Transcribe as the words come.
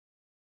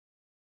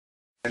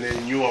And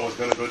then knew I was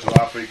going to go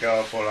to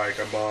Africa for like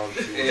a month.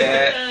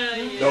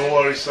 Don't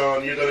worry,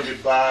 son, you're going to be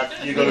back.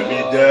 You're going to be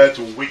there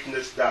to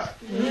witness that.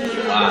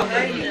 Wow.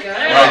 There you go.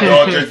 My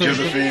daughter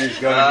Josephine is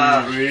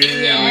going to be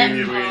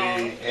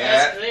really,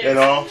 you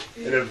know,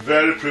 in a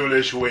very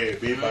privileged way,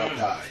 be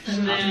baptized.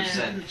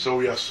 100%. So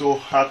we are so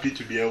happy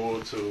to be able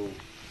to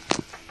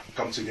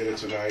come together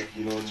tonight,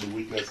 you know, to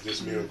witness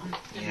this miracle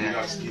in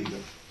God's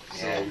kingdom.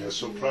 So we are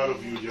so proud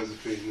of you,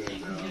 Josephine.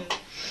 And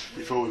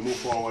before we move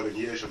forward and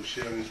hear some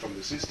sharing from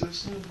the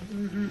sisters,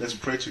 let's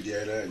pray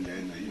together and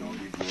then, you know,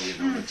 give glory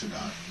and honor to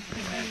God.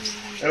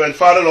 Amen.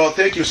 Father, Lord,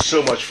 thank you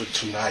so much for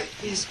tonight.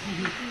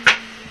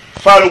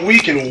 Father, we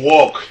can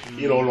walk,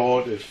 you know,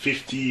 Lord,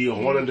 50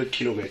 or 100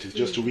 kilometers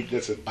just to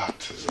witness a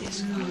baptism.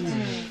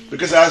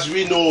 Because as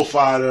we know,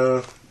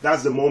 Father,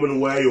 that's the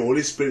moment where your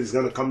Holy Spirit is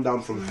going to come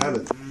down from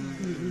heaven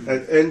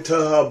and enter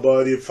her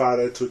body,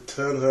 Father, to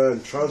turn her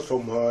and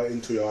transform her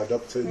into your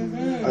adopted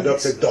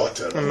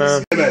daughter.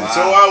 Amen. Amen. Wow.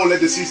 So I will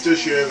let the sisters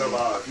share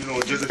about, you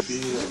know,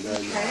 Josephine and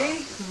then...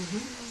 Okay.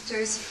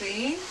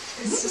 Josephine,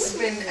 it's just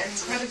been an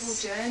incredible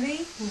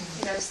journey,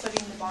 you know,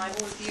 studying the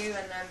Bible with you,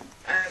 and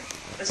I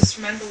just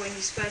remember when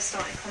you first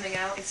started coming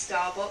out in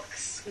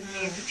Starbucks with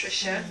me and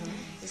Patricia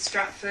in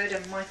Stratford,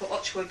 and Michael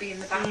Otch would be in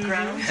the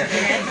background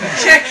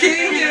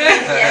checking, you know.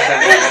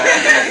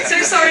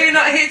 So sorry you're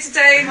not here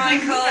today,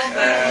 Michael,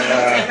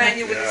 but amen,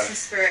 you're with us in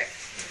spirit.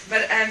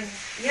 But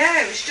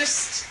yeah, it's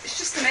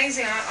just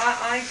amazing.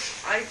 I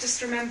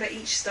just remember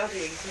each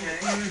study, you know.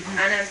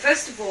 And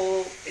first of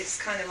all, it's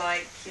kind of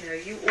like, you know,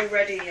 you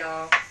already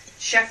are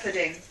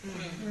shepherding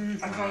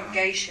a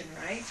congregation,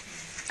 right?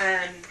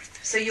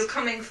 So you're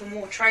coming for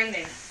more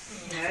training,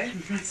 you know.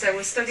 So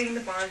we're studying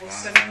the Bible,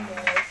 studying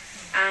more,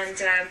 and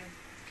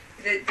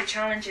the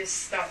challenges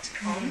start to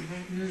come.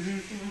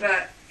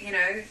 But you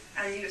know,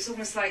 and it's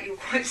almost like you're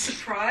quite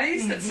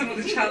surprised at some of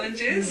the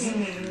challenges.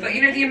 But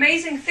you know, the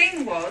amazing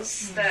thing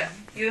was that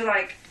you're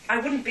like, I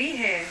wouldn't be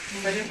here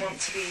if I didn't want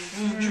to be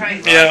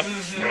trained.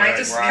 And I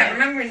just kept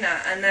remembering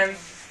that. And then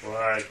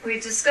we were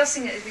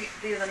discussing it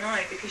the other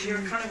night, because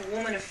you're kind of a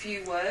woman of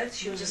few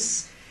words. You'll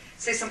just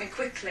say something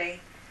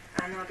quickly,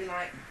 and I'll be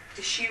like,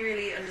 does she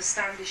really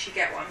understand? Does she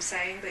get what I'm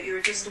saying? But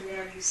you're just a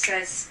woman who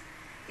says,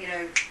 you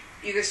know,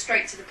 you go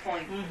straight to the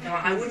point. You know,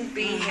 I wouldn't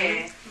be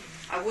here.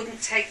 I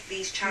wouldn't take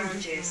these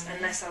challenges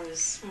unless I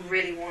was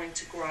really wanting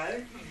to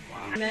grow.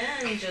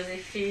 Amen,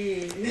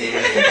 Josephine.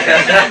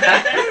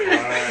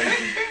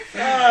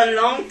 Oh,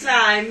 long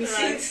time,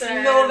 since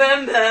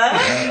November.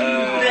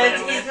 But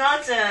it's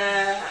not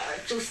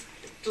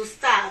to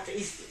start.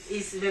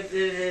 It's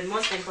the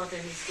most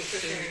important is to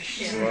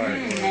finish.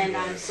 And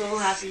I'm so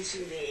happy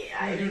today.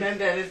 I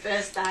remember the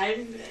first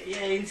time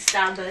in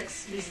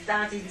Starbucks. We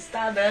start in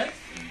Starbucks.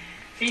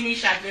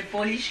 Finish at the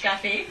Polish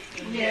Cafe.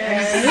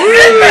 Yes. The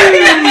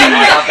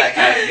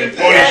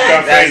Polish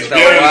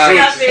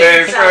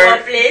Cafe is our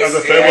place. That's a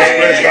famous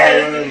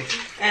place.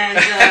 And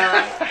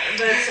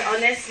but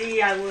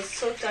honestly, I was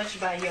so touched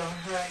by your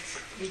heart,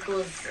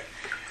 because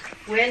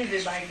when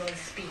the Bible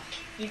speaks,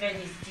 even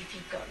it's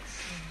difficult,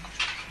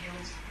 you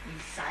be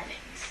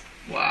silent.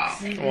 Wow.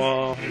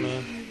 Wow.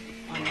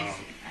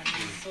 Honestly, I'm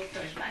so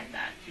touched by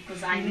that,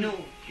 because I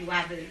know you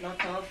have a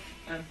lot of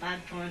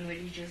background,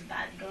 religious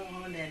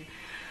background, and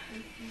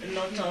a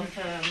lot of,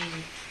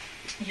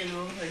 you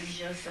know,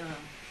 religious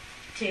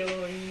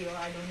theory, or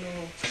I don't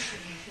know.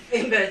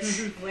 But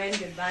when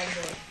the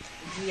Bible,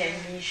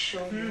 DNA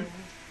show you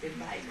the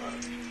Bible,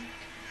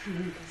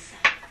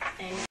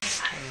 and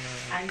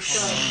I'm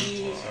sure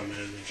he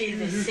feel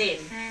the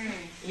same,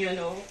 you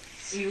know.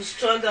 You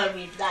struggle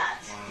with that,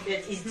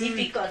 but it's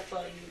difficult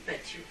for you,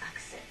 but you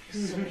accept,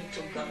 you submit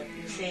to God,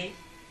 you say,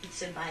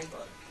 it's a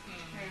Bible.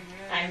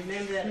 I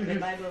remember the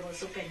Bible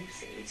was open, you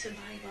say, it's a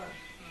Bible.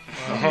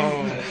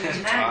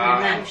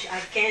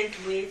 I can't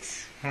wait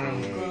for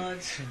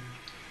God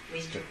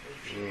with you.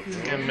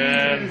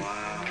 Amen.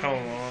 Wow. Come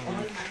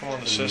on,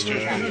 the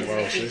sisters.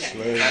 Wow, sis,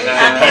 we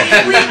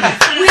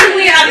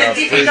have a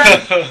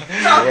difficult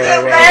talk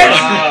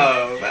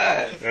about.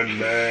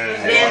 Amen.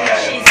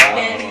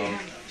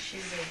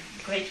 She's a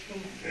grateful.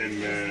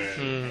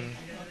 Amen.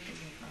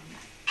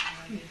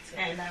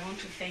 And I want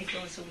to thank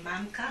also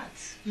Mom Kat.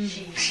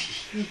 She,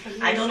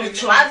 I don't know,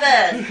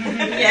 travel, to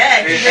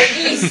the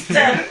east to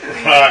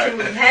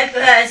help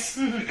us,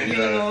 you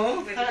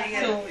know. So,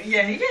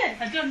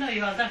 I don't know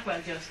you all that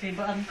well, Josephine,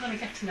 but I'm going to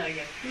get to know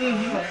you.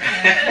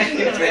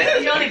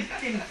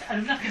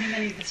 I'm not getting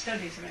many of the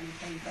studies or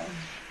anything, but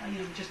you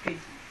know, just been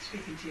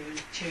speaking to you in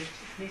church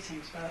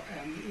meetings about.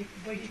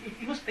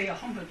 You must be a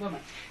humble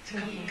woman to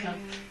come,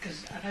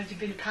 because I've heard you've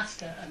been a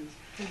pastor, and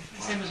the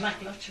same as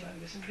Michael Otcho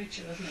was a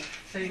preacher, wasn't it?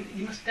 So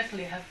you must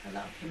definitely have a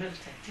lot of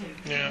humility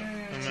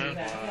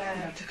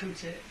to come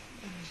to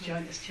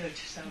join this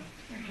church. So I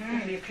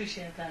definitely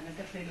appreciate that, and I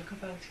definitely looking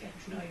forward to getting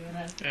to know you. And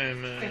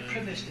I'm very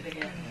privileged to be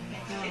here.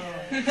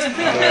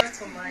 Not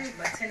so much,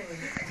 but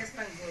anyway, I just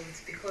thank God,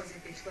 because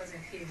if it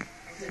wasn't him, I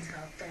wouldn't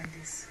have done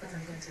this, what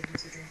I'm going to do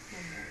today.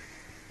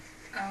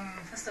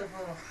 First of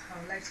all, I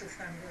would like to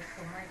thank God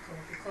for Michael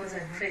because I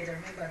prayed. I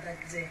remember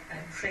that day I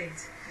prayed.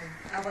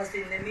 I was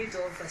in the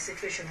middle of a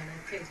situation and I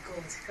prayed,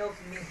 God, help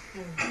me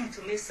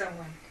to meet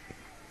someone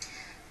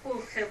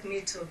who helped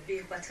me to be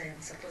what I am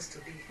supposed to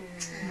be.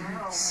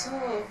 So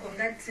on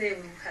that day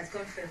we had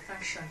gone for a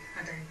function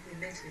and we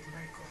met with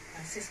Michael.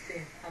 And since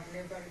then, I've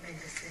never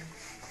remained the same.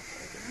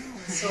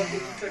 So he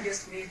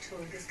introduced me to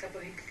this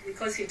couple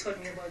because he told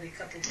me about the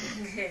couple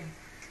who came.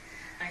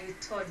 And he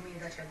told me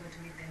that you're going to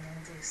meet them one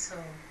day. So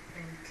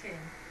when he came,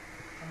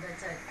 on that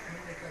time, I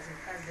remember it was a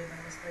Thursday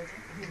Bible study.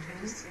 He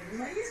introduced you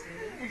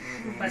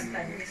to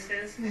Pastor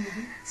Mrs.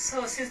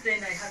 So since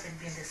then, I haven't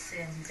been the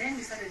same. Then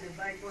we started the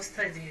Bible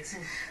studies,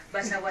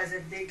 but that was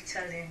a big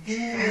challenge.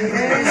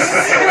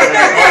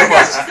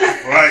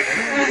 Right.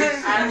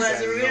 I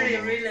was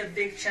really a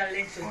big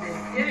challenge to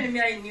them. Even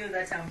me, I knew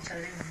that I'm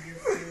challenging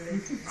these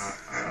ladies,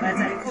 but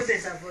I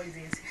couldn't avoid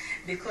it.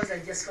 Because I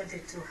just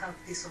wanted to have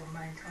peace of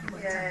mind on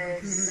what I'm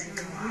doing.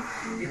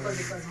 Because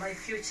it was my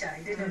future.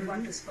 I didn't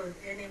want to spoil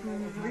any more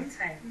of my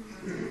time.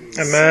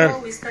 Amen. So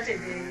we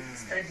started the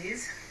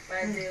studies,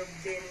 but they've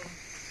been,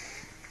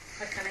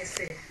 what can I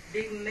say,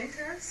 big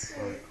mentors.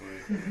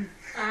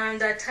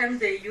 And at times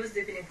they used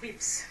even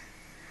whips.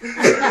 To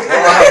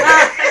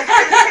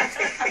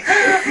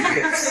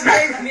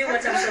make me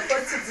what I'm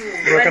supposed to do.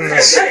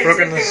 Brokenness.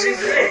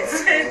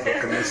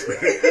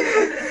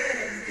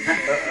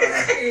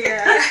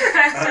 Yeah.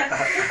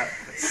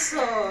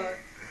 So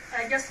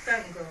I just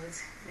thank God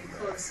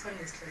because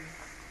honestly,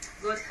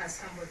 God has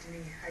humbled me.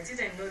 I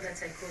didn't know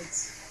that I could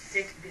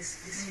take this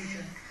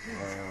decision,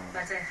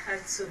 but I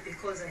had to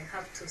because I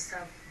have to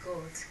serve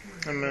God.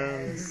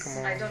 Amen. Come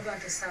on. I don't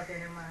want to serve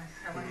any man.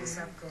 I want to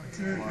serve God.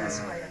 That's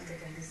why I've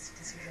taken this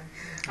decision.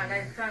 And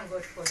I thank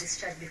God for this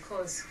church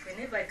because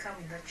whenever I come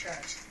in that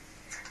church,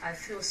 I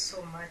feel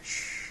so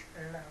much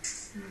love.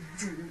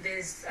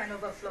 There's an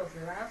overflow of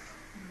love.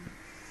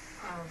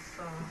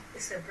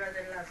 It's a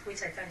brother love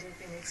which I can't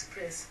even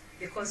express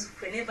because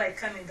whenever I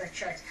come in that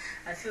church,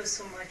 I feel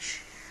so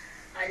much.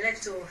 I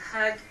like to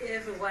hug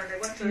everyone. I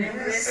want to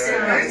embrace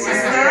everyone.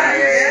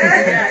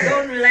 I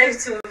don't like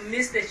to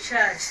miss the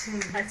church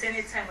at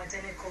any time, at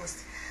any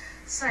cost.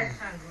 So I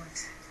thank God.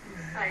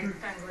 I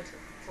thank God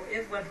for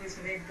everyone who's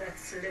made that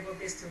level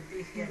base to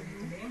be here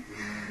with me.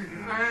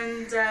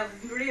 And I've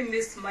really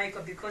missed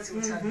Michael because he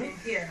would have been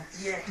here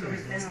to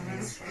witness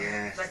this.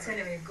 But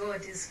anyway,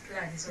 God's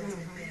plan is always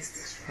the best.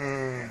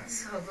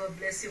 So God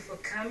bless you for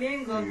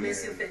coming. God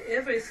bless you for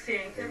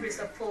everything, every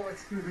support,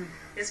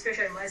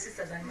 especially my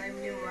sisters and my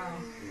new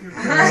mom.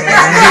 God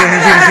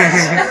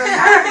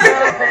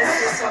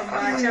bless you so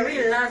much. I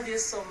really love you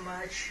so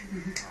much.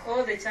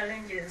 All the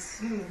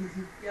challenges,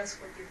 just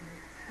forgive me.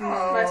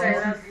 But I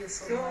love you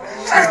so much.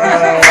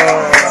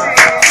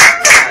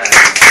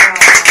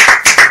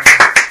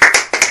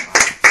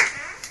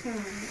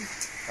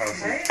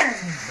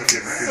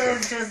 So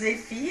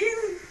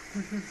Josephine,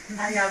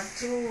 I have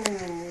two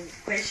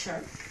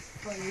questions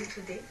for you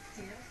today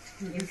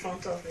in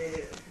front of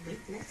the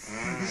witness.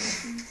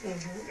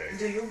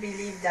 Do you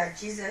believe that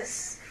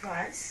Jesus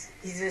Christ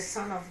is the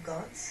Son of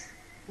God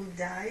who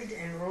died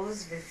and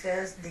rose the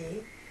first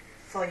day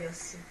for your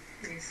sin?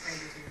 Yes, I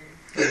believe.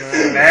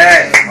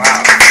 Amen.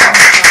 Wow.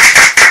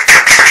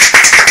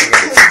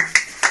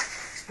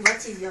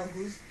 What is your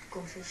good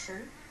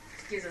confession?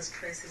 Jesus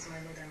Christ is my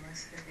Lord and my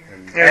Savior.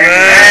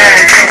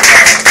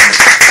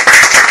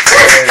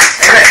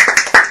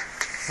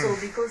 So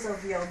because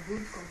of your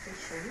good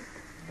confession,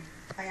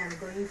 I am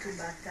going to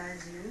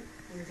baptize you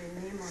in the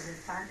name of the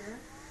Father,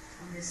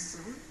 and the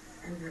Son,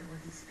 and the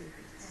Holy Spirit.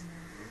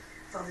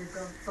 For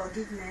the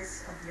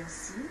forgiveness of your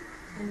sin,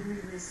 and we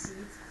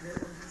receive the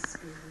Holy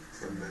Spirit.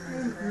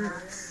 Amen.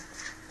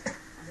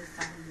 The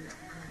family of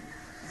God.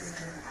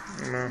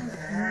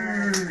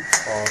 Amen.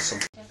 Awesome.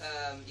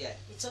 Yeah.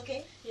 It's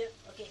okay? Yeah.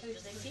 Okay.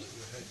 Josephine?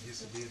 Your head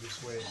used to be this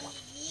way.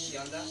 She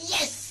on that?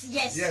 Yes,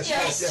 yes, Yes.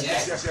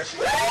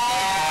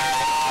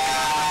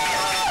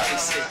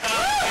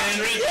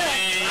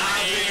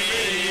 Everything